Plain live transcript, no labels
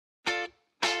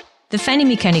The Fanny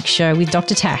Mechanics Show with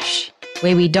Dr. Tash,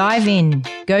 where we dive in,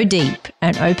 go deep,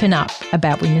 and open up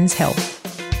about women's health.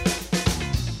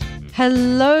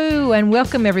 Hello and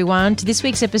welcome everyone to this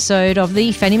week's episode of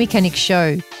the Fanny Mechanics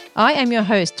Show. I am your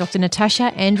host, Dr.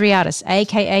 Natasha Andriadis,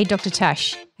 aka Dr.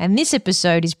 Tash, and this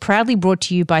episode is proudly brought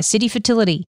to you by City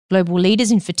Fertility, global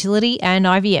leaders in fertility and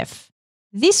IVF.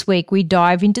 This week we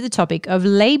dive into the topic of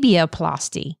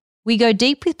labiaplasty. We go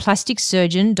deep with plastic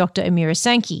surgeon Dr. Amira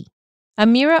Sanki.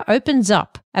 Amira opens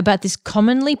up about this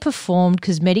commonly performed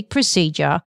cosmetic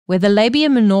procedure where the labia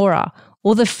minora,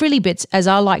 or the frilly bits as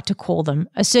I like to call them,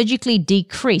 are surgically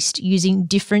decreased using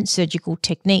different surgical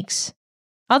techniques.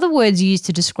 Other words used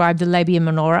to describe the labia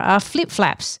minora are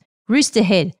flip-flaps, rooster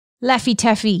head, laffy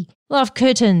taffy, love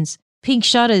curtains, pink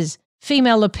shutters,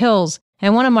 female lapels,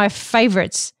 and one of my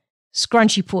favourites,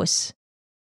 scrunchy puss.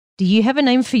 Do you have a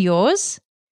name for yours?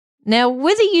 Now,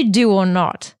 whether you do or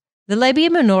not, the labia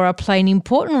minora play an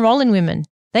important role in women.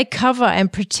 They cover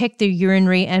and protect the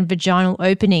urinary and vaginal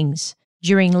openings.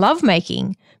 During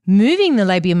lovemaking, moving the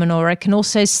labia minora can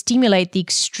also stimulate the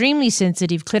extremely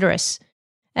sensitive clitoris.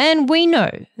 And we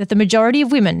know that the majority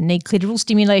of women need clitoral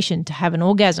stimulation to have an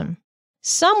orgasm.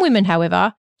 Some women,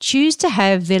 however, choose to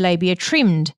have their labia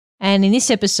trimmed, and in this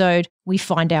episode, we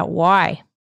find out why.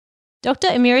 Dr.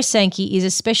 Amira Sanki is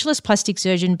a specialist plastic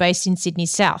surgeon based in Sydney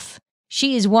South.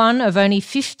 She is one of only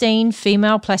 15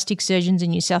 female plastic surgeons in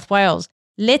New South Wales.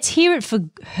 Let's hear it for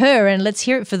her and let's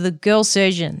hear it for the girl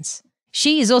surgeons.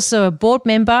 She is also a board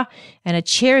member and a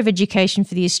chair of education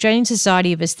for the Australian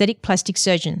Society of Aesthetic Plastic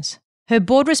Surgeons. Her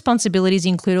board responsibilities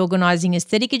include organising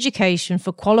aesthetic education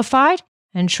for qualified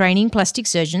and training plastic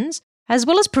surgeons, as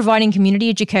well as providing community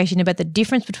education about the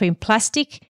difference between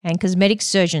plastic and cosmetic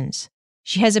surgeons.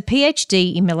 She has a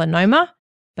PhD in melanoma,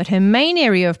 but her main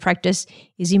area of practice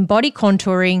is in body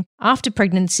contouring after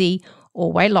pregnancy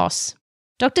or weight loss.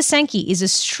 Dr. Sanki is a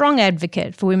strong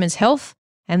advocate for women's health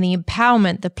and the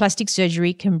empowerment that plastic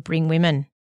surgery can bring women.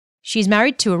 She is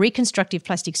married to a reconstructive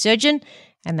plastic surgeon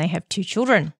and they have 2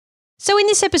 children. So in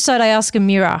this episode, I ask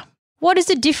Amira, what is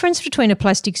the difference between a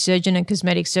plastic surgeon and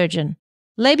cosmetic surgeon?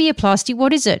 Labiaplasty,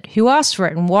 what is it? Who asks for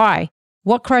it and why?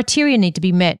 What criteria need to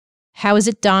be met? How is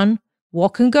it done?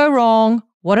 What can go wrong?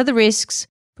 What are the risks?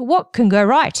 But what can go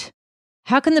right?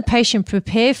 How can the patient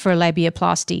prepare for a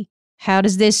labiaplasty? How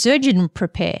does their surgeon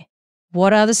prepare?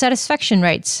 What are the satisfaction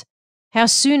rates? How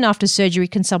soon after surgery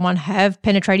can someone have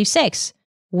penetrative sex?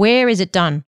 Where is it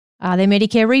done? Are there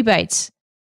Medicare rebates?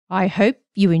 I hope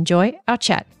you enjoy our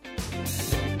chat.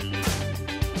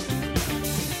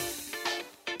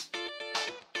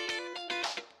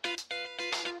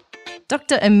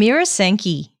 Dr. Amira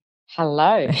Sanki.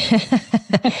 Hello.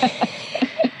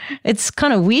 It's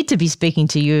kind of weird to be speaking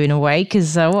to you in a way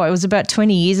because it was about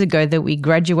 20 years ago that we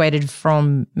graduated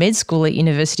from med school at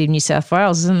University of New South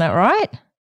Wales. Isn't that right?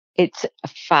 It's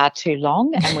far too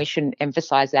long and we shouldn't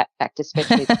emphasise that fact,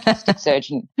 especially as a plastic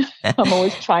surgeon. I'm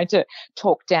always trying to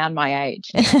talk down my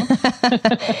age.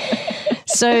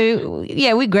 So,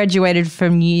 we graduated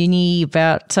from uni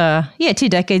about, 2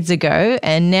 decades ago,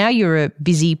 and now you're a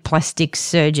busy plastic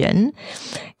surgeon.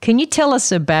 Can you tell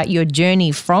us about your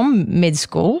journey from med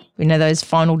school, those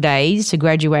final days to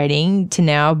graduating to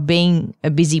now being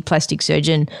a busy plastic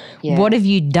surgeon? Yeah. What have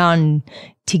you done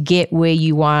to get where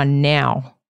you are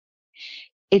now?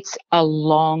 It's a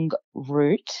long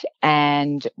route,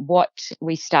 and what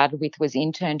we started with was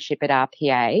internship at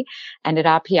RPA, and at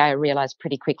RPA I realised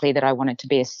pretty quickly that I wanted to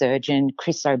be a surgeon.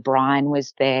 Chris O'Brien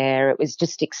was there. It was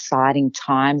just exciting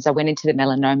times. I went into the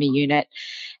melanoma unit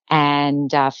and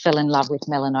fell in love with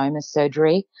melanoma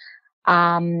surgery.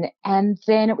 And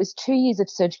then it was 2 years of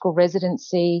surgical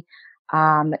residency,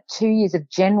 2 years of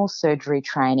general surgery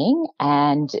training,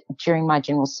 and during my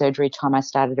general surgery time I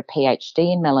started a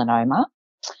PhD in melanoma.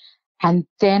 And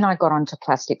then I got onto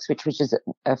plastics, which was just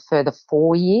a further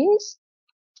 4 years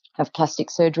of plastic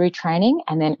surgery training.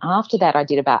 And then after that, I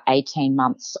did about 18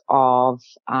 months of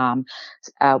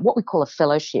what we call a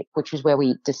fellowship, which is where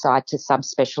we decide to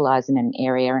subspecialise in an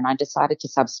area. And I decided to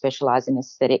subspecialise in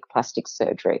aesthetic plastic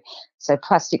surgery. So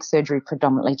plastic surgery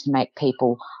predominantly to make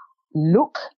people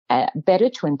look better,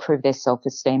 to improve their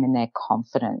self-esteem and their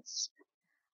confidence.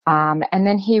 And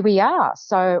then here we are.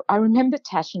 So I remember,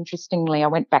 Tash, interestingly, I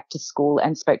went back to school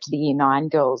and spoke to the Year 9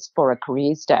 girls for a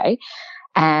careers day,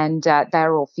 and they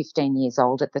were all 15 years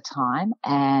old at the time.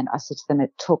 And I said to them,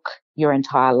 it took your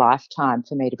entire lifetime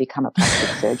for me to become a plastic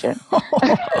surgeon.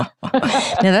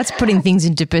 Now that's putting things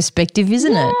into perspective,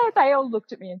 isn't it? Yeah, they all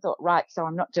looked at me and thought, right, so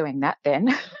I'm not doing that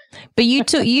then. But you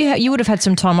would have had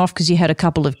some time off because you had a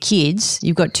couple of kids.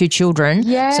 You've got 2 children.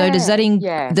 Yeah. So does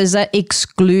that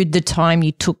exclude the time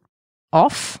you took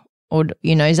off Or,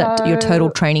 is that your total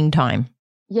So, training time?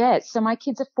 yeah, so my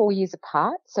kids are 4 years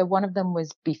apart. So one of them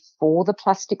was before the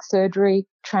plastic surgery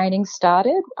training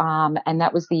started, and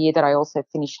that was the year that I also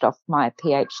finished off my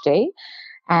PhD.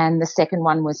 And the second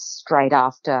one was straight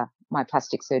after my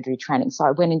plastic surgery training. So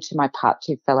I went into my Part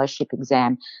 2 fellowship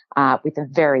exam with a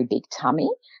very big tummy,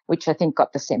 which I think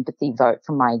got the sympathy vote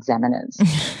from my examiners.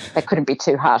 They couldn't be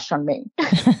too harsh on me.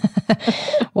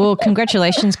 Well,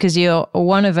 congratulations, because you're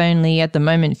one of only, at the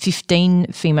moment,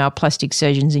 15 female plastic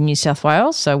surgeons in New South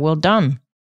Wales. So well done.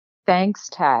 Thanks,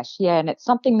 Tash. Yeah, and it's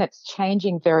something that's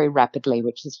changing very rapidly,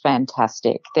 which is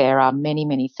fantastic. There are many,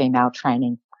 many female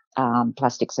training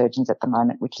plastic surgeons at the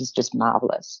moment, which is just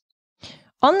marvellous.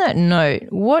 On that note,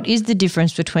 what is the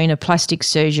difference between a plastic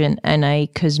surgeon and a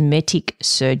cosmetic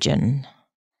surgeon?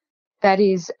 That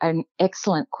is an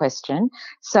excellent question.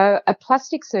 So a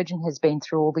plastic surgeon has been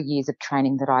through all the years of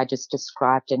training that I just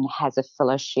described and has a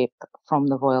fellowship from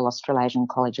the Royal Australasian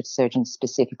College of Surgeons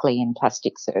specifically in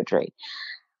plastic surgery.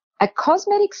 A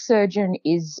cosmetic surgeon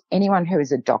is anyone who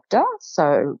is a doctor,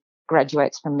 so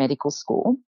graduates from medical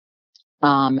school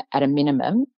at a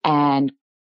minimum, and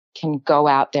can go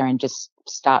out there and just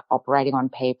start operating on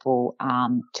people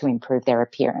to improve their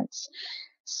appearance.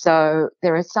 So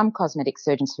there are some cosmetic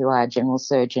surgeons who are general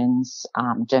surgeons,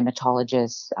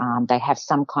 dermatologists. They have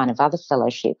some kind of other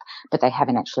fellowship, but they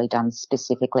haven't actually done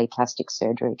specifically plastic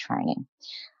surgery training.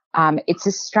 It's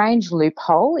a strange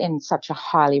loophole in such a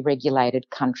highly regulated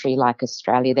country like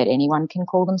Australia that anyone can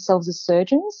call themselves a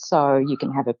surgeon. So you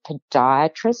can have a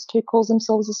podiatrist who calls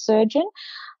themselves a surgeon.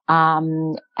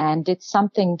 And it's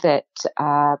something that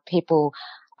people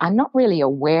are not really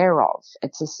aware of.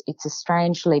 It's a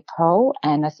strange loophole,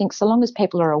 and I think so long as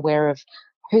people are aware of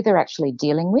who they're actually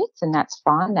dealing with, then that's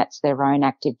fine. That's their own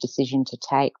active decision to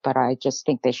take. But I just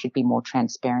think there should be more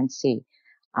transparency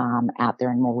out there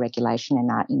and more regulation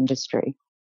in our industry.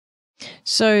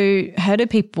 So how do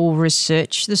people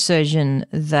research the surgeon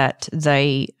that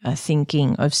they are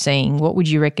thinking of seeing? What would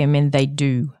you recommend they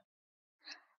do?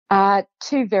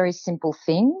 Two very simple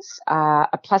things.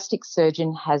 A plastic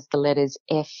surgeon has the letters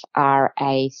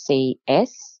FRACS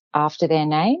after their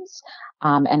names,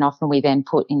 and often we then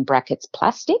put in brackets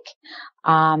plastic.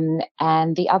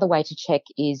 And the other way to check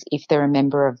is if they're a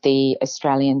member of the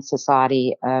Australian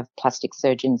Society of Plastic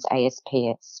Surgeons,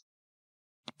 ASPS.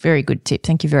 Very good tip.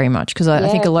 Thank you very much. Because I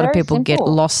think a lot of people get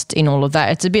lost in all of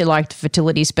that. It's a bit like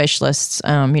fertility specialists.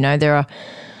 There are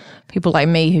people like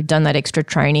me who've done that extra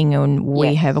training, and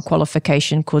we have a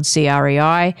qualification called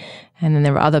CREI, and then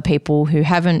there are other people who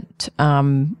haven't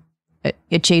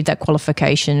achieved that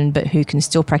qualification but who can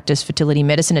still practice fertility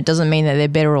medicine. It doesn't mean that they're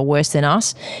better or worse than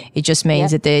us. It just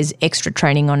means that there's extra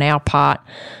training on our part.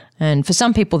 And for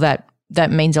some people that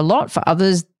means a lot. For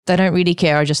others, they don't really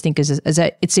care. I just think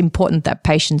it's important that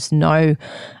patients know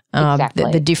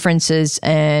the differences,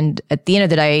 and at the end of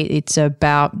the day, it's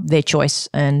about their choice,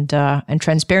 and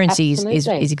transparency is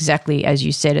exactly as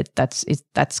you said.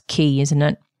 That's key, isn't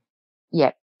it?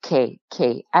 Yeah, key,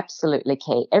 absolutely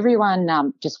key.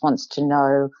 Everyone just wants to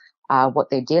know what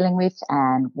they're dealing with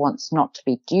and wants not to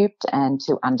be duped and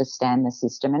to understand the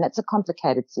system, and it's a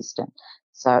complicated system.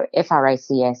 So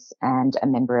FRACS and a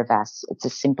member of us, it's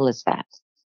as simple as that.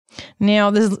 Now,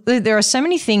 there are so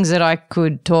many things that I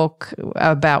could talk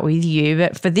about with you,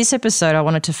 but for this episode, I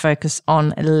wanted to focus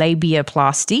on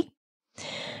labiaplasty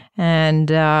and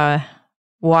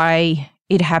why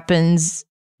it happens.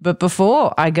 But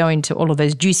before I go into all of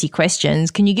those juicy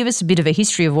questions, can you give us a bit of a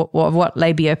history of what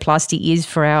labiaplasty is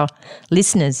for our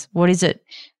listeners? What is it?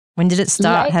 When did it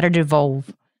start? How did it evolve?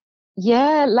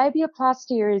 Yeah,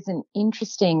 labiaplasty is an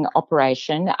interesting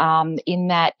operation in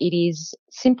that it is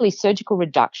simply surgical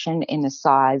reduction in the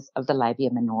size of the labia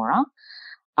minora.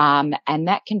 And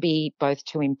that can be both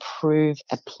to improve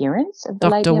appearance of the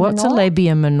labia minora. Doctor, what's a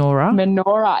labia minora?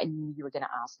 Minora, I knew you were going to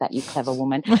ask that, you clever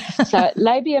woman. So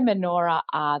labia minora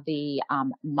are the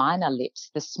minor lips,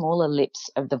 the smaller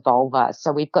lips of the vulva.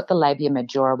 So we've got the labia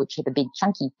majora, which are the big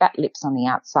chunky fat lips on the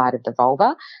outside of the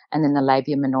vulva, and then the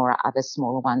labia minora are the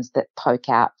smaller ones that poke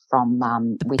out from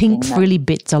the pink frilly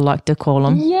bits, I like to call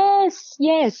them. Yes.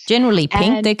 Generally pink.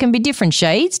 And there can be different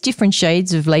shades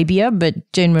of labia, but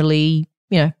generally,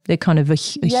 they're kind of a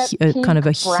pink, hue of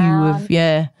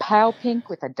pale pink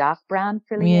with a dark brown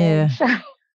frilly edge.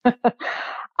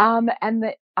 And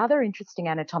the other interesting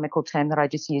anatomical term that I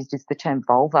just used is the term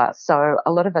vulva. So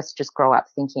a lot of us just grow up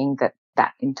thinking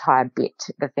that entire bit,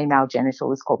 the female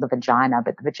genital, is called the vagina,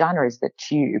 but the vagina is the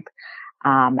tube.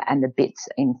 and the bits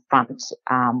in front,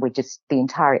 the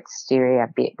entire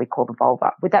exterior bit we call the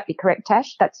vulva. Would that be correct,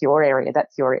 Tash? That's your area.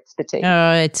 That's your expertise.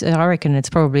 I reckon it's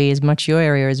probably as much your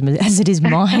area as it is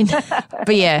mine.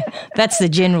 But yeah, that's the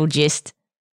general gist.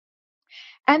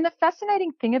 And the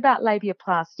fascinating thing about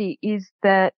labiaplasty is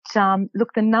that,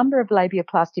 look, the number of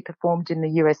labiaplasty performed in the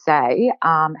USA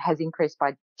has increased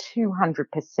by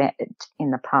 200%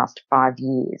 in the past 5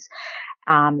 years.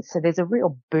 So there's a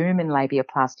real boom in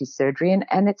labiaplasty surgery,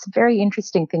 and it's a very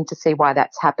interesting thing to see why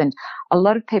that's happened. A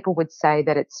lot of people would say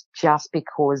that it's just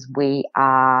because we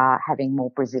are having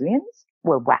more Brazilians,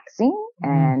 we're waxing,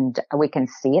 and we can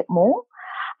see it more.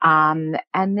 And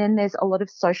then there's a lot of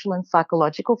social and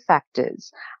psychological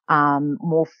factors.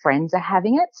 More friends are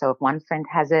having it. So if one friend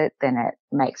has it, then it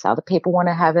makes other people want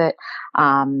to have it.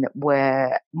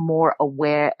 We're more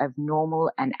aware of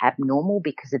normal and abnormal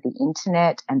because of the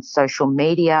internet and social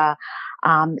media.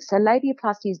 So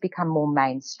labiaplasty has become more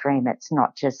mainstream. It's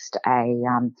not just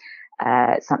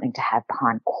something to have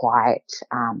behind quiet,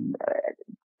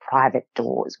 private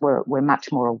doors. We're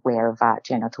much more aware of our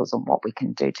genitals and what we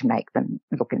can do to make them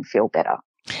look and feel better.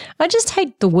 I just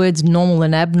hate the words normal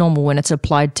and abnormal when it's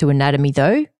applied to anatomy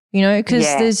though, because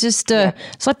there's just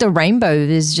it's like the rainbow.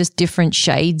 There's just different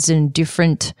shades and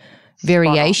different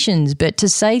variations. But to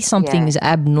say something is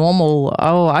abnormal,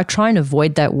 I try and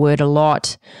avoid that word a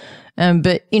lot.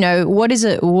 But, what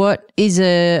is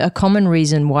a common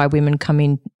reason why women come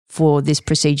in for this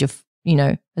procedure,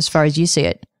 as far as you see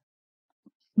it?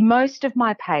 Most of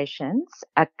my patients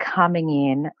are coming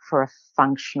in for a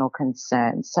functional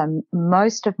concern. So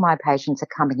most of my patients are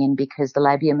coming in because the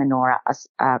labia minora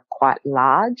are quite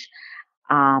large,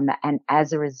 and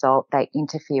as a result, they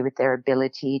interfere with their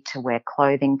ability to wear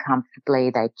clothing comfortably.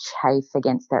 They chafe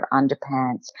against their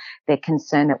underpants. They're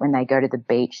concerned that when they go to the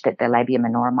beach that their labia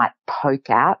minora might poke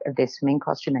out of their swimming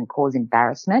costume and cause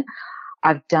embarrassment.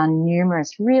 I've done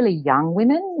numerous really young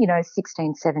women,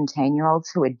 16,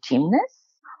 17-year-olds who are gymnasts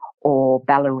or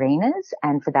ballerinas,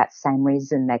 and for that same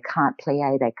reason they can't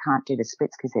plie, they can't do the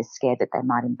splits because they're scared that they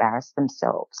might embarrass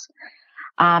themselves.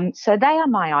 So they are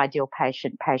my ideal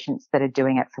patients that are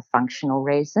doing it for functional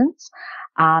reasons,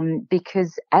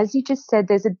 because as you just said,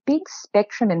 there's a big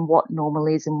spectrum in what normal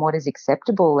is and what is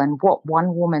acceptable, and what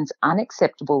one woman's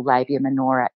unacceptable labia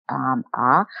minora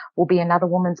are will be another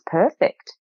woman's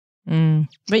perfect.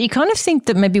 But you kind of think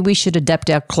that maybe we should adapt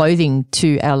our clothing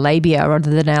to our labia rather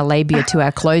than our labia to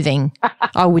our clothing,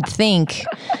 I would think.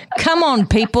 Come on,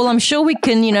 people. I'm sure we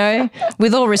can,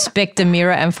 with all respect,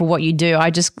 Amira, and for what you do.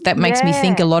 That makes me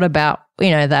think a lot about,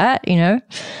 that.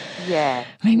 Yeah.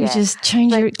 Maybe just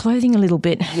change your clothing a little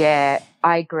bit. Yeah,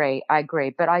 I agree.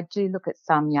 But I do look at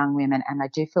some young women and I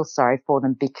do feel sorry for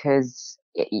them because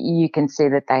you can see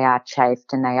that they are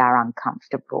chafed and they are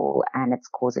uncomfortable and it's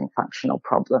causing functional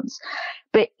problems.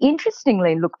 But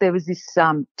interestingly, look, there was this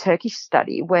Turkish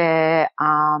study where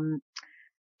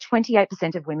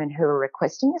 28% of women who were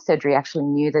requesting the surgery actually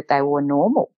knew that they were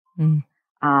normal,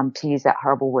 to use that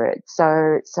horrible word.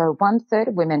 So 1/3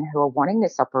 of women who are wanting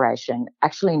this operation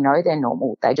actually know they're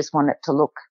normal. They just want it to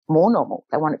look more normal.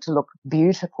 They want it to look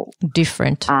beautiful.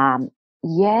 Different.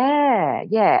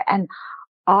 Yeah. And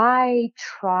I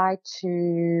try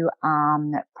to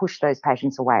push those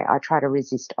patients away. I try to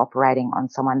resist operating on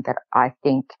someone that I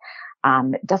think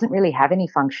doesn't really have any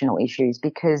functional issues,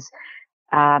 because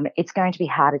it's going to be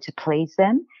harder to please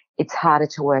them. It's harder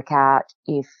to work out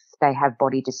if they have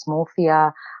body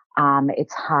dysmorphia.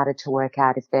 It's harder to work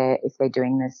out if they're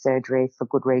doing the surgery for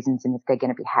good reasons and if they're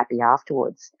going to be happy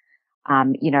afterwards.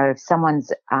 If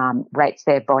someone's rates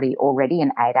their body already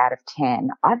an 8 out of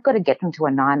 10, I've got to get them to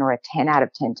a 9 or a 10 out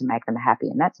of 10 to make them happy,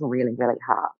 and that's really, really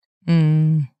hard.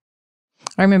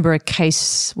 I remember a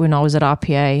case when I was at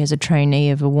RPA as a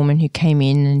trainee of a woman who came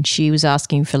in and she was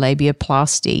asking for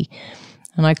labiaplasty,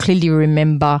 and I clearly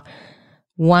remember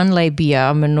one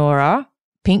labia minora,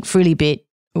 pink frilly bit,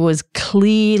 was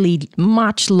clearly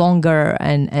much longer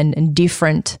and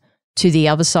different to the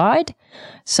other side.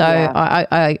 So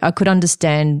I could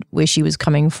understand where she was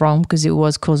coming from, because it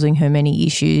was causing her many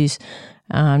issues,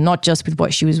 not just with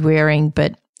what she was wearing,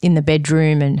 but in the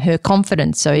bedroom and her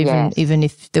confidence. So even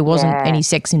if there wasn't any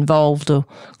sex involved or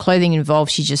clothing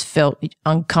involved, she just felt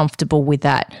uncomfortable with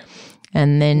that.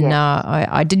 And then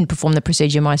I didn't perform the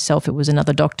procedure myself. It was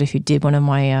another doctor who did, one of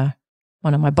my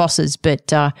bosses,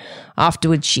 but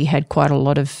afterwards she had quite a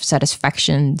lot of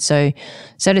satisfaction. So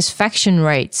satisfaction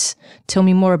rates, tell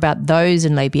me more about those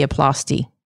in labiaplasty.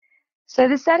 So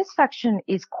the satisfaction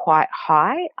is quite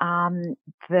high.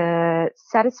 The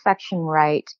satisfaction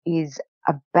rate is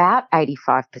about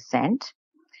 85%.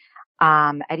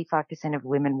 85% of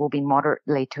women will be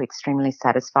moderately to extremely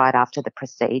satisfied after the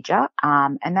procedure.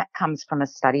 And that comes from a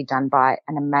study done by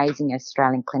an amazing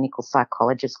Australian clinical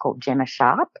psychologist called Gemma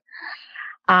Sharp.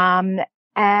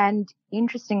 And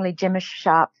interestingly, Gemma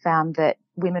Sharp found that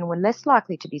women were less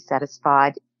likely to be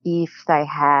satisfied if they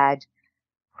had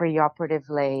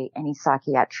preoperatively any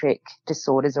psychiatric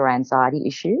disorders or anxiety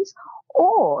issues,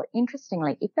 or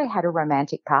interestingly, if they had a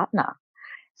romantic partner.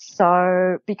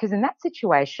 So, because in that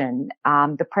situation,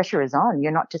 the pressure is on.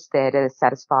 You're not just there to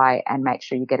satisfy and make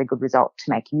sure you get a good result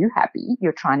to make you happy.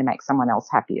 You're trying to make someone else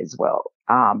happy as well,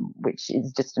 which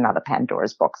is just another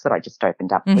Pandora's box that I just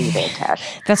opened up for you there,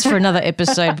 Tash. That's for another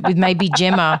episode with maybe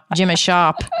Gemma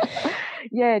Sharp.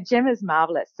 Yeah, Gemma's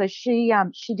marvelous. So she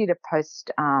did a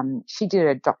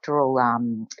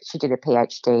doctoral, she did a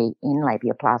PhD in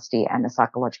labiaplasty and the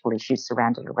psychological issues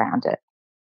surrounded around it.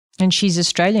 And she's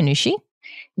Australian, is she?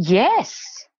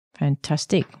 Yes.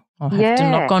 Fantastic. I'll have to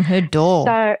knock on her door.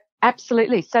 So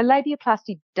absolutely. So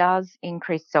labiaplasty does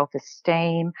increase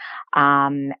self-esteem,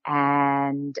 and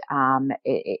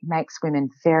it makes women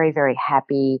very, very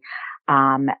happy.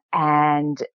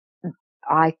 And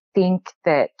I think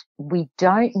that we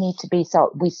don't need to be,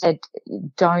 so we said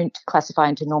don't classify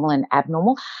into normal and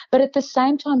abnormal, but at the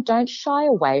same time, don't shy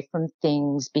away from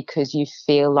things because you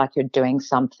feel like you're doing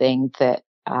something that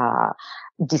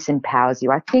disempowers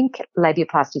you. I think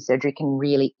labiaplasty surgery can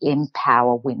really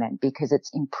empower women because it's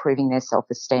improving their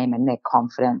self-esteem and their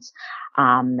confidence,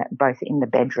 both in the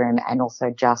bedroom and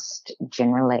also just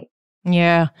generally.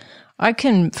 Yeah, I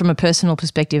can, from a personal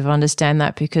perspective, understand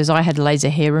that because I had laser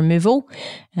hair removal,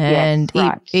 and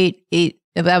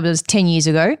that was 10 years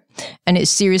ago, and it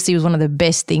seriously was one of the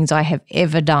best things I have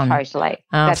ever done. Totally.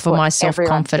 For my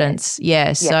self-confidence.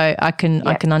 Yeah, so I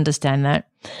can understand that.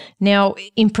 Now,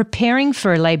 in preparing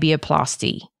for a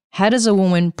labiaplasty, how does a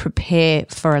woman prepare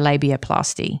for a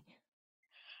labiaplasty?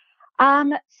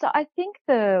 So I think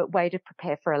the way to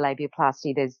prepare for a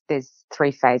labiaplasty, there's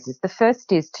three phases. The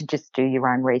first is to just do your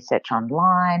own research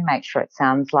online, make sure it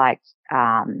sounds like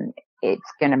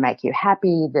it's going to make you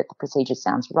happy, that the procedure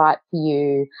sounds right for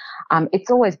you. It's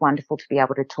always wonderful to be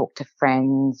able to talk to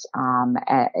friends,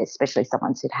 especially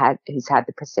someone who's had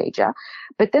the procedure.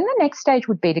 But then the next stage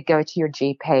would be to go to your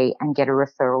GP and get a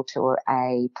referral to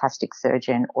a plastic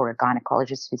surgeon or a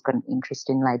gynecologist who's got an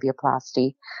interest in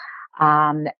labiaplasty.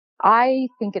 I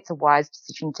think it's a wise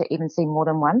decision to even see more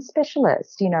than one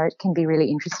specialist. You know, it can be really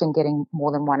interesting getting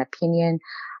more than one opinion.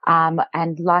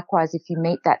 And likewise, if you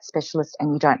meet that specialist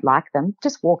and you don't like them,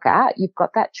 just walk out. You've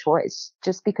got that choice.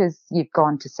 Just because you've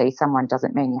gone to see someone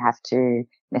doesn't mean you have to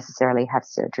necessarily have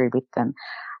surgery with them.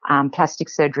 Plastic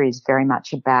surgery is very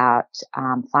much about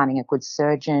finding a good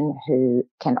surgeon who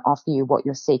can offer you what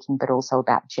you're seeking, but also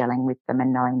about gelling with them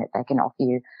and knowing that they can offer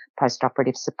you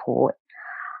post-operative support.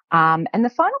 And the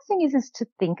final thing is to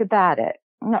think about it,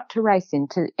 not to race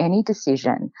into any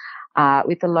decision.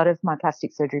 With a lot of my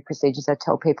plastic surgery procedures, I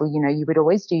tell people, you know, you would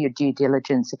always do your due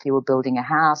diligence if you were building a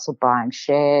house or buying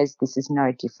shares. This is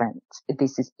no different.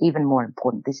 This is even more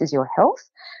important. This is your health,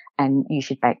 and you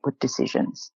should make good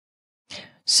decisions.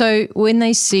 So when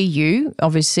they see you,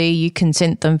 obviously you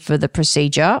consent them for the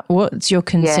procedure. What's your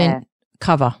consent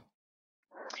cover?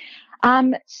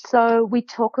 So we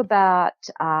talk about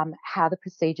how the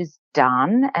procedure's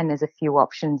done, and there's a few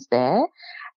options there,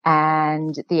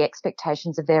 and the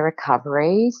expectations of their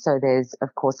recovery. So there's,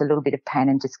 of course, a little bit of pain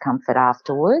and discomfort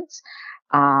afterwards,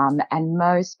 and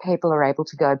most people are able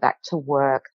to go back to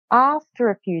work after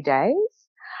a few days,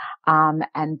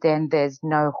 and then there's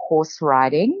no horse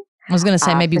riding. I was going to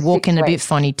say maybe walking a bit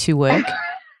funny to work.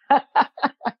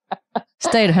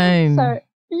 Stay at home.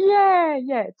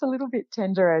 Yeah, it's a little bit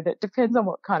tender, and it depends on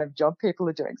what kind of job people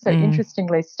are doing. So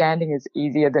interestingly, standing is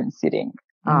easier than sitting.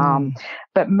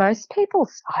 But most people,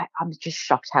 I'm just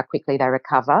shocked how quickly they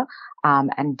recover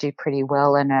and do pretty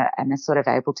well and are sort of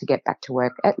able to get back to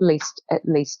work at least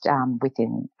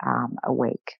within a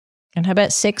week. And how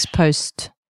about sex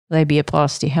post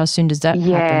labiaplasty? How soon does that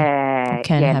happen? It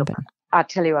can happen. Look, I'll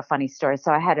tell you a funny story.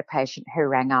 So I had a patient who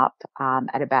rang up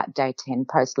at about day 10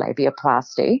 post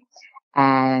labiaplasty.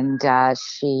 And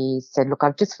she said, look,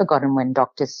 I've just forgotten when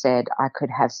doctors said I could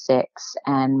have sex.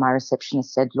 And my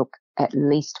receptionist said, look, at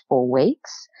least 4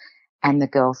 weeks. And the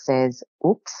girl says,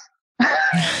 oops.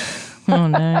 Oh,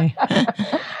 no.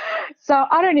 So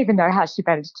I don't even know how she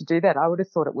managed to do that. I would have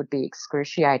thought it would be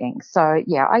excruciating. So,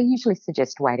 yeah, I usually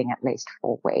suggest waiting at least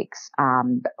 4 weeks.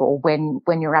 Or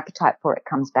when your appetite for it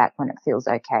comes back, when it feels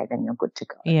okay, then you're good to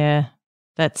go. Yeah.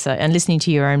 That's and listening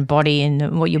to your own body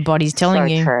and what your body's telling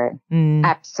you. So true.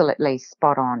 Absolutely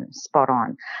spot on.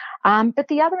 But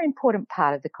the other important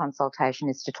part of the consultation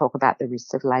is to talk about the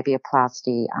risks of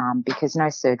labiaplasty, because no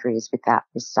surgery is without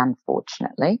risks,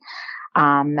 unfortunately.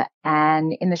 And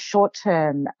in the short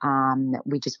term,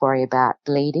 we just worry about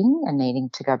bleeding and needing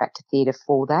to go back to theatre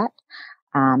for that.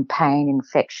 Pain,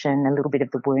 infection, a little bit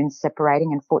of the wound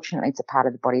separating. Unfortunately, it's a part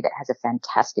of the body that has a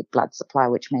fantastic blood supply,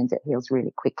 which means it heals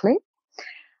really quickly.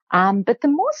 But the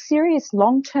more serious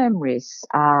long-term risks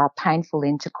are painful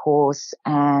intercourse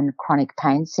and chronic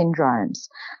pain syndromes.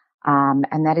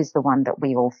 And that is the one that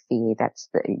we all fear. That's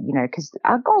because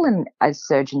our goal as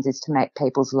surgeons is to make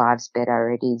people's lives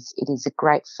better. It is a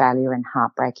great failure and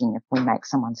heartbreaking if we make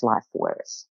someone's life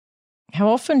worse. How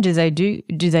often do they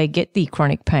get the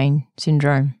chronic pain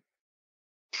syndrome?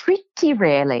 Pretty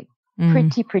rarely.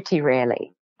 Pretty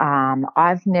rarely.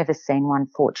 I've never seen one,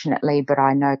 fortunately, but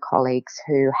I know colleagues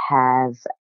who have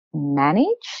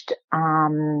managed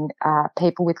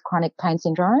people with chronic pain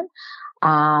syndrome.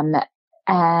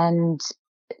 And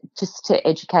just to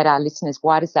educate our listeners,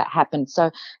 why does that happen?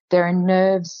 So there are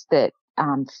nerves that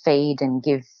feed and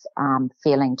give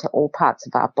feeling to all parts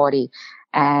of our body.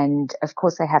 And, of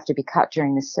course, they have to be cut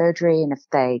during the surgery. And if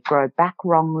they grow back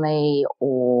wrongly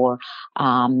or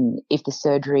if the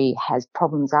surgery has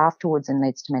problems afterwards and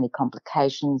leads to many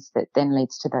complications that then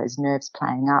leads to those nerves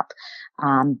playing up,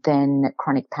 then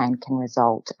chronic pain can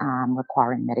result,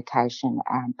 requiring medication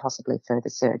and possibly further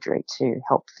surgery to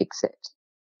help fix it.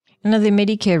 And are there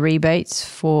Medicare rebates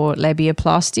for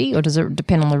labiaplasty, or does it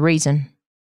depend on the reason?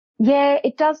 Yeah,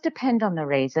 it does depend on the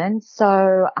reason.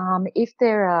 So if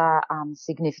there are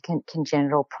significant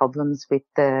congenital problems with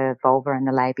the vulva and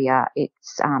the labia,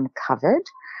 it's covered.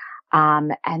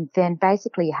 And then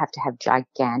basically you have to have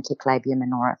gigantic labia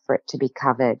minora for it to be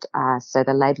covered. So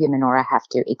the labia minora have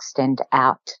to extend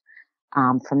out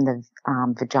from the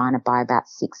vagina by about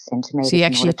 6 centimetres. So you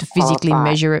actually have to physically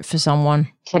measure it for someone.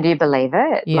 Can you believe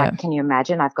it? Yeah. Like, can you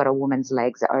imagine? I've got a woman's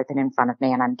legs open in front of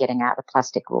me and I'm getting out a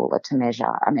plastic ruler to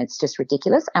measure. I mean, it's just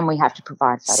ridiculous. And we have to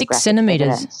provide photographic 6 centimetres.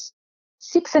 evidence.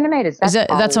 6 centimetres.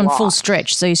 That's on lot. full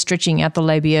stretch. So you're stretching out the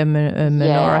labia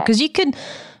minora. Because you can,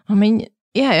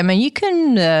 you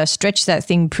can stretch that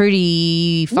thing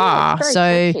pretty far. Yeah,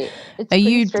 so are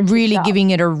you really stuff. giving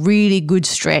it a really good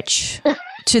stretch?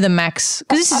 To the max,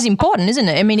 because this is important, isn't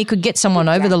it? I mean, it could get someone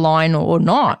over the line or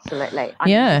not. Absolutely. I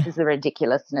mean, this is the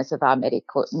ridiculousness of our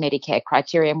Medicare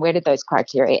criteria. And where did those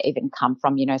criteria even come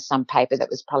from? You know, some paper that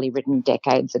was probably written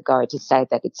decades ago to say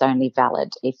that it's only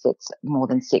valid if it's more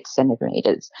than 6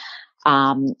 centimetres.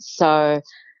 And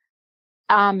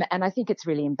I think it's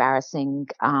really embarrassing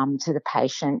to the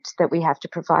patient that we have to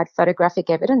provide photographic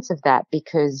evidence of that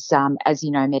because, as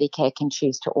you know, Medicare can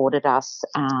choose to audit us.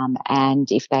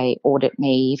 And if they audit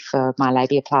me for my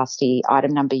labiaplasty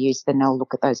item number use, then they'll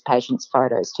look at those patients'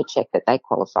 photos to check that they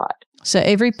qualified. So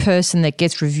every person that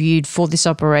gets reviewed for this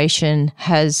operation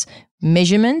has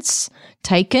measurements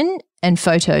taken and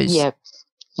photos? Yep.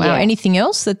 Wow. Yeah. Anything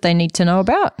else that they need to know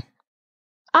about?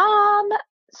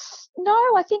 No,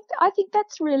 I think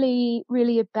that's really,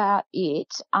 really about it.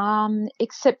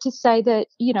 Except to say that,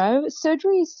 you know,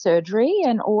 surgery is surgery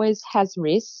and always has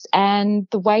risks. And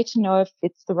the way to know if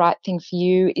it's the right thing for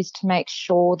you is to make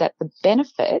sure that the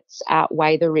benefits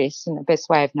outweigh the risks. And the best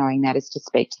way of knowing that is to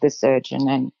speak to the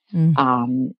surgeon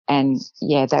and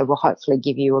they will hopefully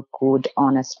give you a good,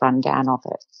 honest rundown of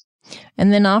it.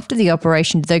 And then after the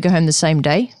operation, do they go home the same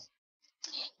day?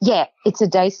 Yeah, it's a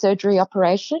day surgery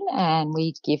operation and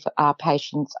we give our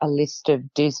patients a list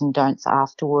of do's and don'ts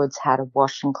afterwards, how to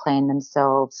wash and clean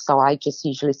themselves. So I just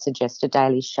usually suggest a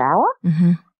daily shower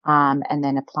and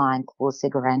then applying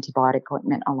Corsic or antibiotic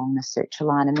ointment along the suture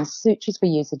line. And the sutures we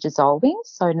use are dissolving,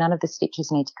 so none of the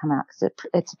stitches need to come out because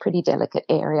it's a pretty delicate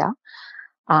area.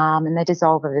 And they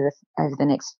dissolve over the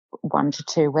next 1 to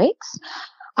 2 weeks.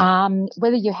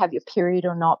 Whether you have your period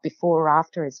or not before or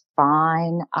after is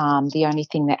fine. The only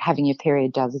thing that having your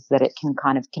period does is that it can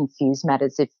kind of confuse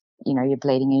matters if, you know, you're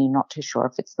bleeding and you're not too sure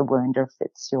if it's the wound or if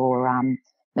it's your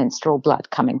menstrual blood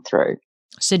coming through.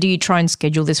 So do you try and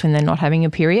schedule this when they're not having a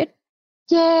period?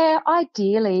 Yeah,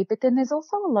 ideally, but then there's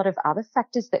also a lot of other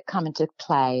factors that come into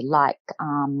play, like,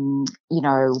 you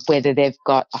know, whether they've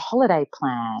got a holiday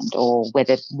planned or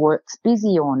whether work's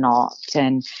busy or not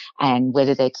and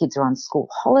whether their kids are on school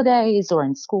holidays or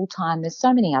in school time. There's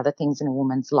so many other things in a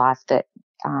woman's life that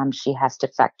she has to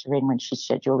factor in when she's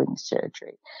scheduling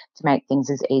surgery to make things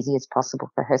as easy as possible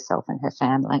for herself and her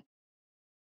family.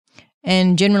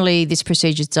 And generally this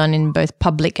procedure is done in both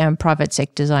public and private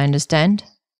sectors, I understand.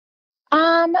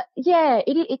 Yeah,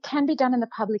 it can be done in the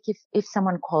public if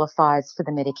someone qualifies for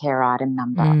the Medicare item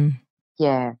number.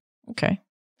 Yeah. Okay.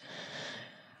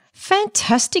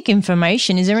 Fantastic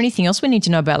information. Is there anything else we need to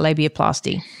know about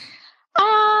labiaplasty?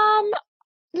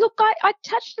 Look, I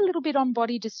touched a little bit on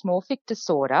body dysmorphic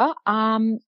disorder,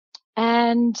 and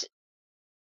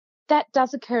that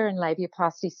does occur in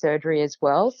labiaplasty surgery as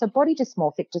well. So body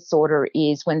dysmorphic disorder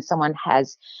is when someone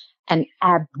has an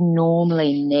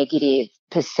abnormally negative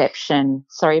perception.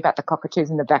 Sorry about the cockatoos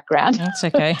in the background. That's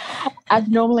okay.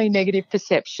 Abnormally negative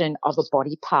perception of a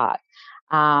body part.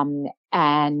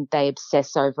 And they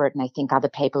obsess over it and they think other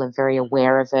people are very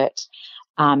aware of it.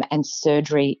 And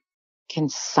surgery can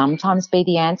sometimes be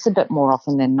the answer, but more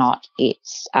often than not,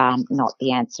 it's not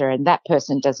the answer. And that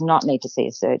person does not need to see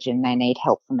a surgeon. They need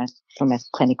help from a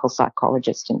clinical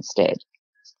psychologist instead.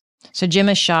 So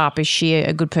Gemma Sharp, is she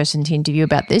a good person to interview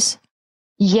about this?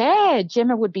 Yeah,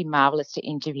 Gemma would be marvellous to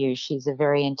interview. She's a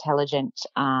very intelligent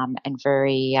and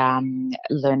very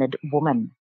learned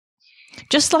woman.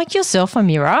 Just like yourself,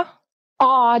 Amira.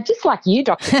 Oh, just like you,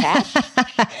 Dr. Cash.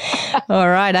 All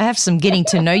right, I have some getting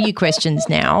to know you questions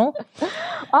now.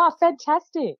 Oh,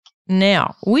 fantastic.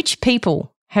 Now, which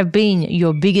people have been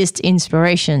your biggest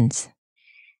inspirations?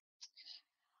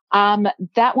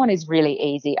 That one is really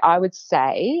easy. I would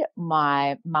say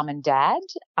my mum and dad,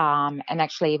 and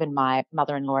actually even my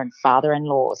mother-in-law and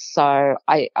father-in-law. So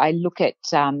I look at,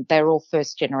 they're all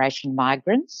first-generation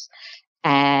migrants.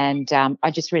 And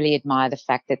I just really admire the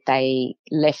fact that they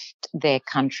left their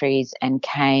countries and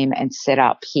came and set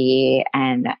up here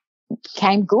and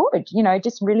came good,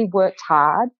 just really worked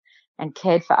hard and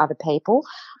cared for other people.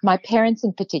 My parents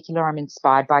in particular I'm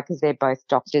inspired by because they're both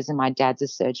doctors and my dad's a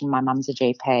surgeon, my mum's a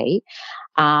GP.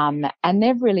 And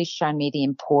they've really shown me the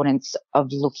importance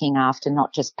of looking after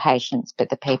not just patients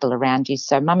but the people around you.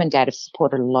 So mum and dad have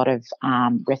supported a lot of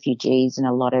refugees and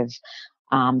a lot of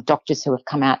doctors who have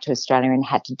come out to Australia and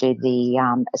had to do the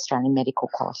Australian medical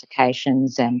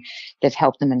qualifications, and they've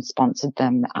helped them and sponsored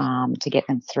them to get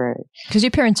them through. Because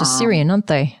your parents are Syrian, aren't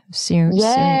they?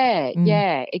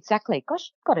 Yeah, exactly. Gosh,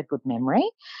 you've got a good memory.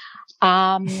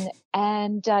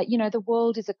 The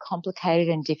world is a complicated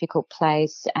and difficult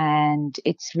place, and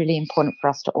it's really important for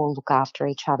us to all look after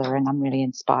each other, and I'm really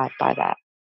inspired by that.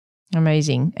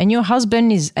 Amazing. And your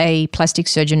husband is a plastic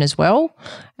surgeon as well.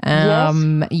 Yes,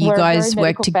 you guys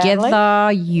work together.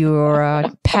 Family. You're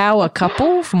a power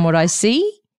couple from what I see.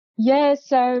 Yeah,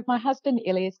 so my husband,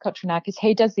 Ilias Kotranakis,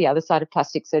 he does the other side of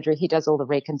plastic surgery. He does all the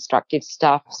reconstructive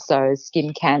stuff, so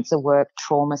skin cancer work,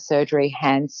 trauma surgery,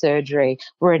 hand surgery.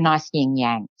 We're a nice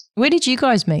yin-yang. Where did you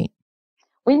guys meet?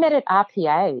 We met at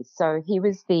RPA. So he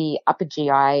was the upper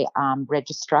GI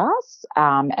registrars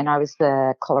and I was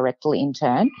the colorectal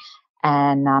intern.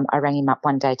 And I rang him up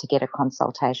one day to get a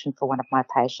consultation for one of my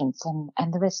patients,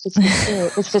 and the rest is history.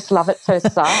 It was just love at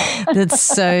first sight. That's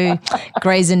so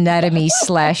Grey's Anatomy /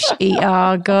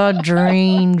 oh, God,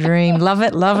 dream. Love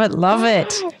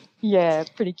it. Yeah,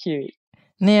 pretty cute.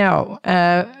 Now,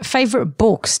 favourite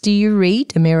books do you read,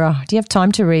 Amira? Do you have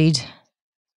time to read?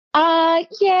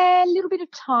 Yeah, a little bit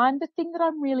of time. The thing that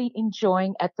I'm really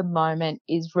enjoying at the moment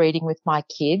is reading with my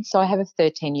kids. So I have a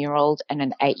 13-year-old and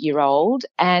an 8-year-old,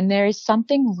 and there is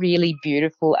something really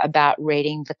beautiful about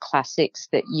reading the classics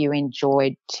that you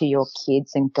enjoyed to your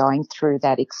kids and going through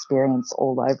that experience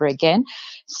all over again.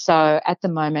 So at the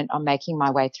moment, I'm making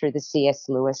my way through the C.S.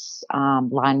 Lewis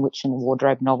Lion, Witch and the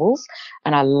Wardrobe novels,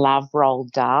 and I love Roald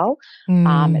Dahl.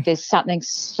 There's something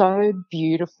so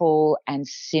beautiful and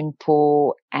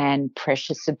simple and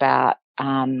precious about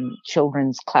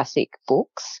children's classic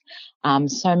books.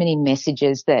 So many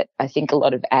messages that I think a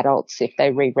lot of adults, if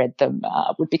they reread them,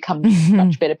 would become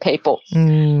much better people.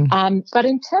 But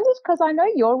in terms of, because I know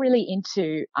you're really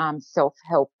into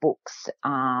self-help books,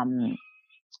 and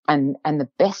the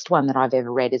best one that I've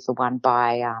ever read is the one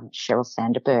by Sheryl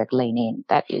Sandberg, Lean In.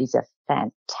 That is a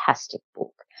fantastic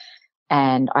book.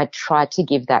 And I tried to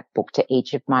give that book to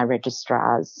each of my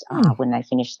registrars when they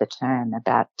finish the term,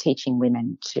 about teaching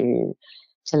women to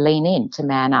lean in, to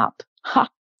man up. Ha!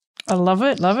 I love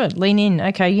it. Lean in.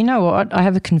 Okay, you know what? I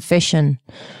have a confession.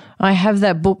 I have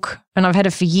that book and I've had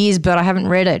it for years, but I haven't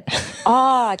read it.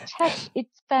 Oh, Tash,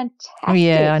 it's fantastic.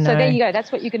 Yeah, I know. So there you go. That's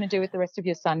what you're going to do with the rest of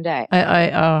your Sunday.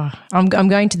 I'm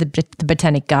going to the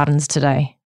Botanic Gardens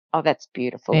today. Oh, that's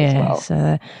beautiful as well.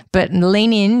 So, but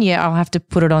Lean In, I'll have to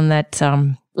put it on that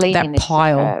that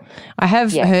pile. I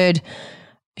have heard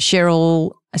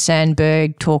Sheryl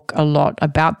Sandberg talk a lot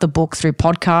about the book through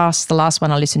podcasts. The last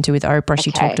one I listened to with Oprah,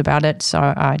 she talked about it. So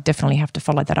I definitely have to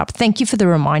follow that up. Thank you for the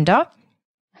reminder.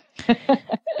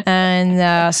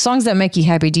 And songs that make you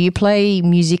happy. Do you play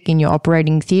music in your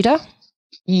operating theatre?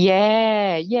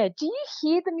 Yeah. Do you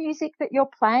hear the music that you're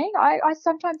playing? I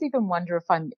sometimes even wonder if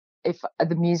I'm if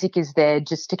the music is there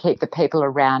just to keep the people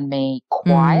around me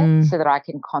quiet so that I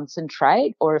can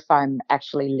concentrate, or if I'm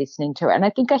actually listening to it. And I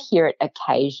think I hear it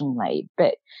occasionally,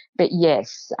 but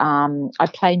yes, I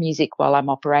play music while I'm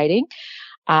operating.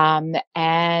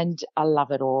 And I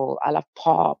love it all. I love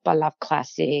pop. I love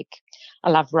classic. I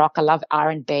love rock. I love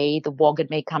R&B. The wog in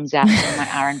me comes out in my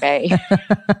R&B.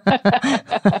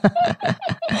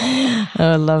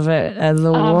 I love it.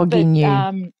 The wog in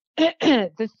you.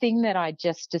 The thing that I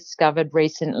just discovered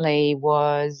recently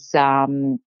was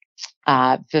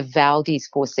Vivaldi's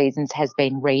Four Seasons has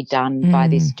been redone by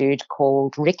this dude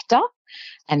called Richter.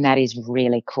 And that is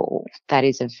really cool. That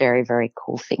is a very, very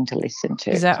cool thing to listen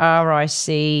to. Is that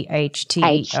Richter?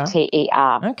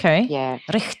 Hter. Okay. Yeah.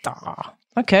 Richter.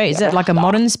 Okay. Is that like a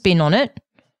modern spin on it?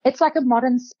 It's like a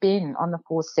modern spin on the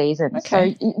Four Seasons.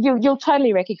 Okay. So you'll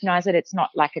totally recognize it. It's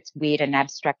not like it's weird and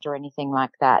abstract or anything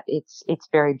like that. It's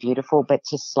very beautiful, but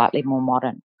just slightly more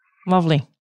modern. Lovely.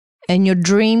 And your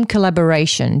dream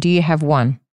collaboration, do you have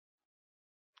one?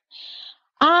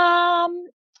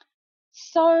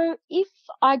 So if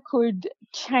I could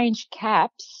change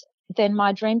caps, then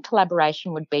my dream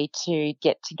collaboration would be to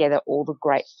get together all the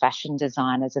great fashion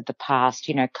designers of the past,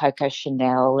 you know, Coco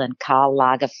Chanel and Karl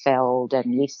Lagerfeld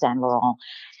and Yves Saint Laurent,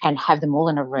 and have them all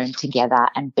in a room together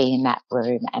and be in that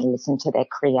room and listen to their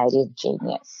creative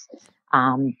genius.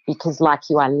 Because like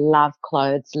you, I love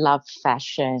clothes, love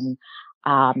fashion,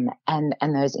 and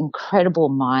those incredible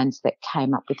minds that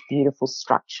came up with beautiful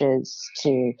structures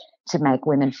to make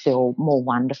women feel more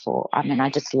wonderful. I mean, I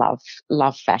just love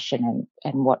fashion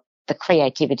and what the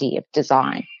creativity of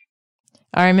design.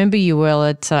 I remember you well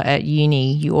at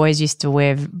uni. You always used to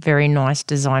wear very nice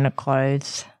designer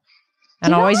clothes,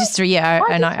 and I always used to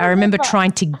I remember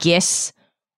trying to guess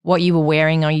what you were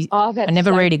wearing. I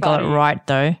never really got it right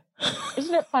though.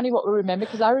 Isn't it funny what we remember?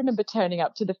 Because I remember turning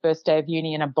up to the first day of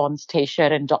uni in a Bonds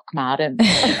t-shirt and Doc Martens.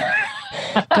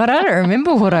 God, I don't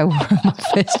remember what I wore in my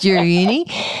first year of uni.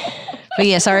 But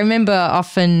yes, I remember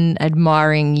often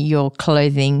admiring your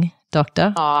clothing,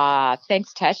 Doctor.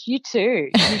 Thanks, Tash. You too.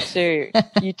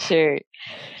 You too.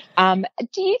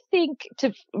 Do you think,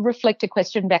 to reflect a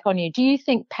question back on you, do you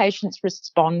think patients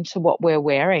respond to what we're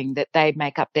wearing, that they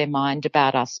make up their mind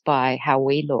about us by how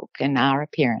we look and our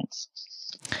appearance?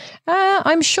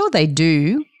 I'm sure they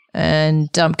do. And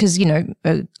because,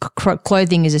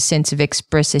 clothing is a sense of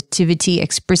expressivity.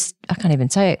 I can't even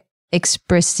say it.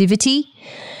 Expressivity.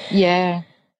 Yeah.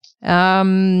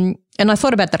 And I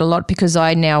thought about that a lot because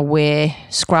I now wear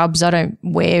scrubs. I don't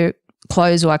wear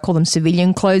clothes, or I call them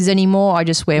civilian clothes anymore. I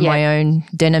just wear my own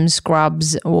denim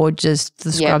scrubs, or just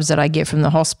the scrubs that I get from the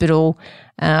hospital,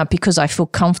 because I feel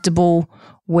comfortable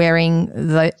wearing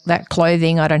that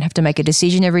clothing. I don't have to make a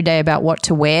decision every day about what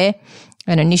to wear.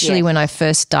 And initially when I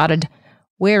first started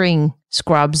wearing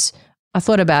scrubs, I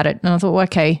thought about it and I thought, well,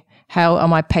 okay, how are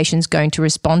my patients going to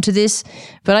respond to this?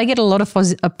 But I get a lot of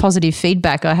positive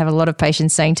feedback. I have a lot of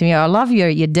patients saying to me, I love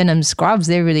your denim scrubs.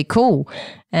 They're really cool.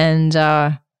 And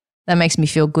that makes me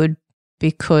feel good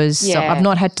because I've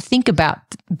not had to think about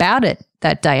it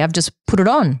that day. I've just put it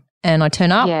on and I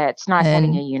turn up. Yeah, it's nice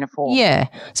having a uniform. Yeah.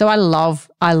 So I love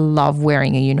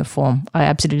wearing a uniform. I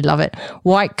absolutely love it.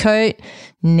 White coat,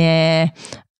 nah.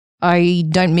 I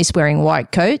don't miss wearing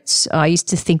white coats. I used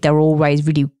to think they were always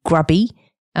really grubby.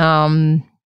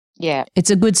 It's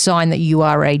a good sign that you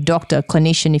are a doctor,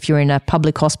 clinician, if you're in a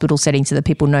public hospital setting so that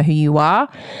people know who you are.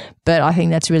 But I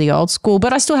think that's really old school.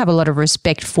 But I still have a lot of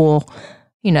respect for,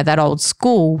 that old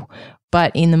school.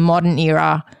 But in the modern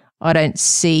era, I don't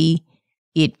see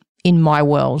it in my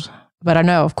world. But I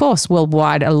know, of course,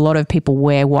 worldwide, a lot of people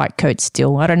wear white coats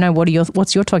still. I don't know.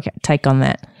 What's your take on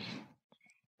that?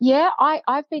 Yeah,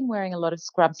 I've been wearing a lot of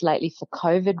scrubs lately for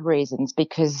COVID reasons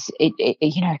because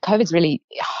COVID's really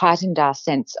heightened our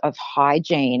sense of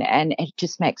hygiene, and it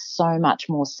just makes so much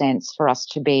more sense for us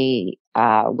to be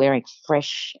wearing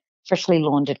freshly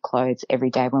laundered clothes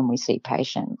every day when we see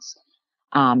patients.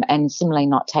 And similarly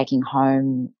not taking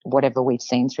home whatever we've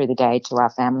seen through the day to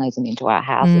our families and into our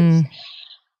houses.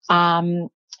 In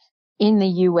the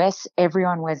US,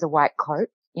 everyone wears a white coat.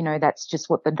 That's just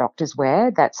what the doctors wear.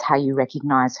 That's how you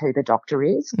recognize who the doctor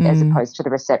is as opposed to the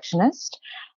receptionist.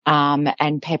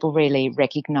 And people really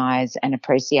recognize and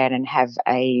appreciate and have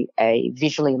a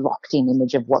visually locked in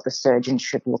image of what the surgeon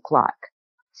should look like.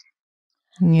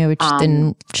 Yeah, which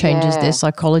then changes their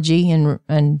psychology and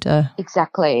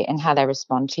exactly, and how they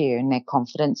respond to you and their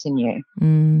confidence in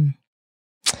you.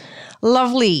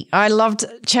 Lovely. I loved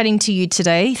chatting to you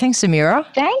today. Thanks, Amira.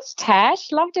 Thanks,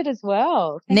 Tash. Loved it as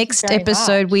well. Next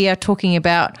episode, we are talking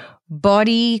about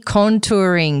body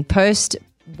contouring post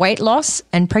weight loss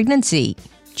and pregnancy.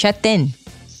 Chat then.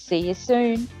 See you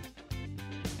soon.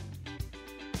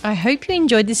 I hope you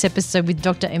enjoyed this episode with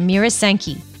Dr. Amira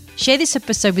Sanki. Share this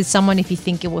episode with someone if you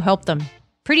think it will help them.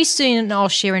 Pretty soon I'll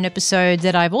share an episode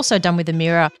that I've also done with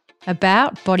Amira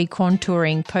about body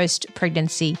contouring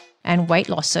post-pregnancy and weight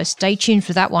loss, so stay tuned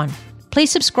for that one.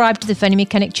 Please subscribe to the Fanny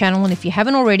Mechanic channel, and if you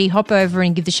haven't already, hop over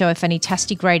and give the show a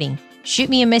fantastic rating. Shoot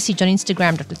me a message on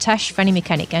Instagram, Dr. Tash Fanny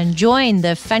Mechanic, and join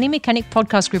the Fanny Mechanic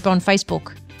podcast group on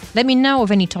Facebook. Let me know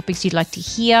of any topics you'd like to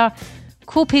hear,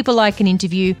 cool people I can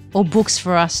interview, or books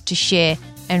for us to share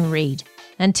and read.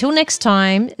 Until next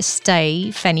time,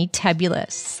 stay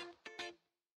fanny-tabulous.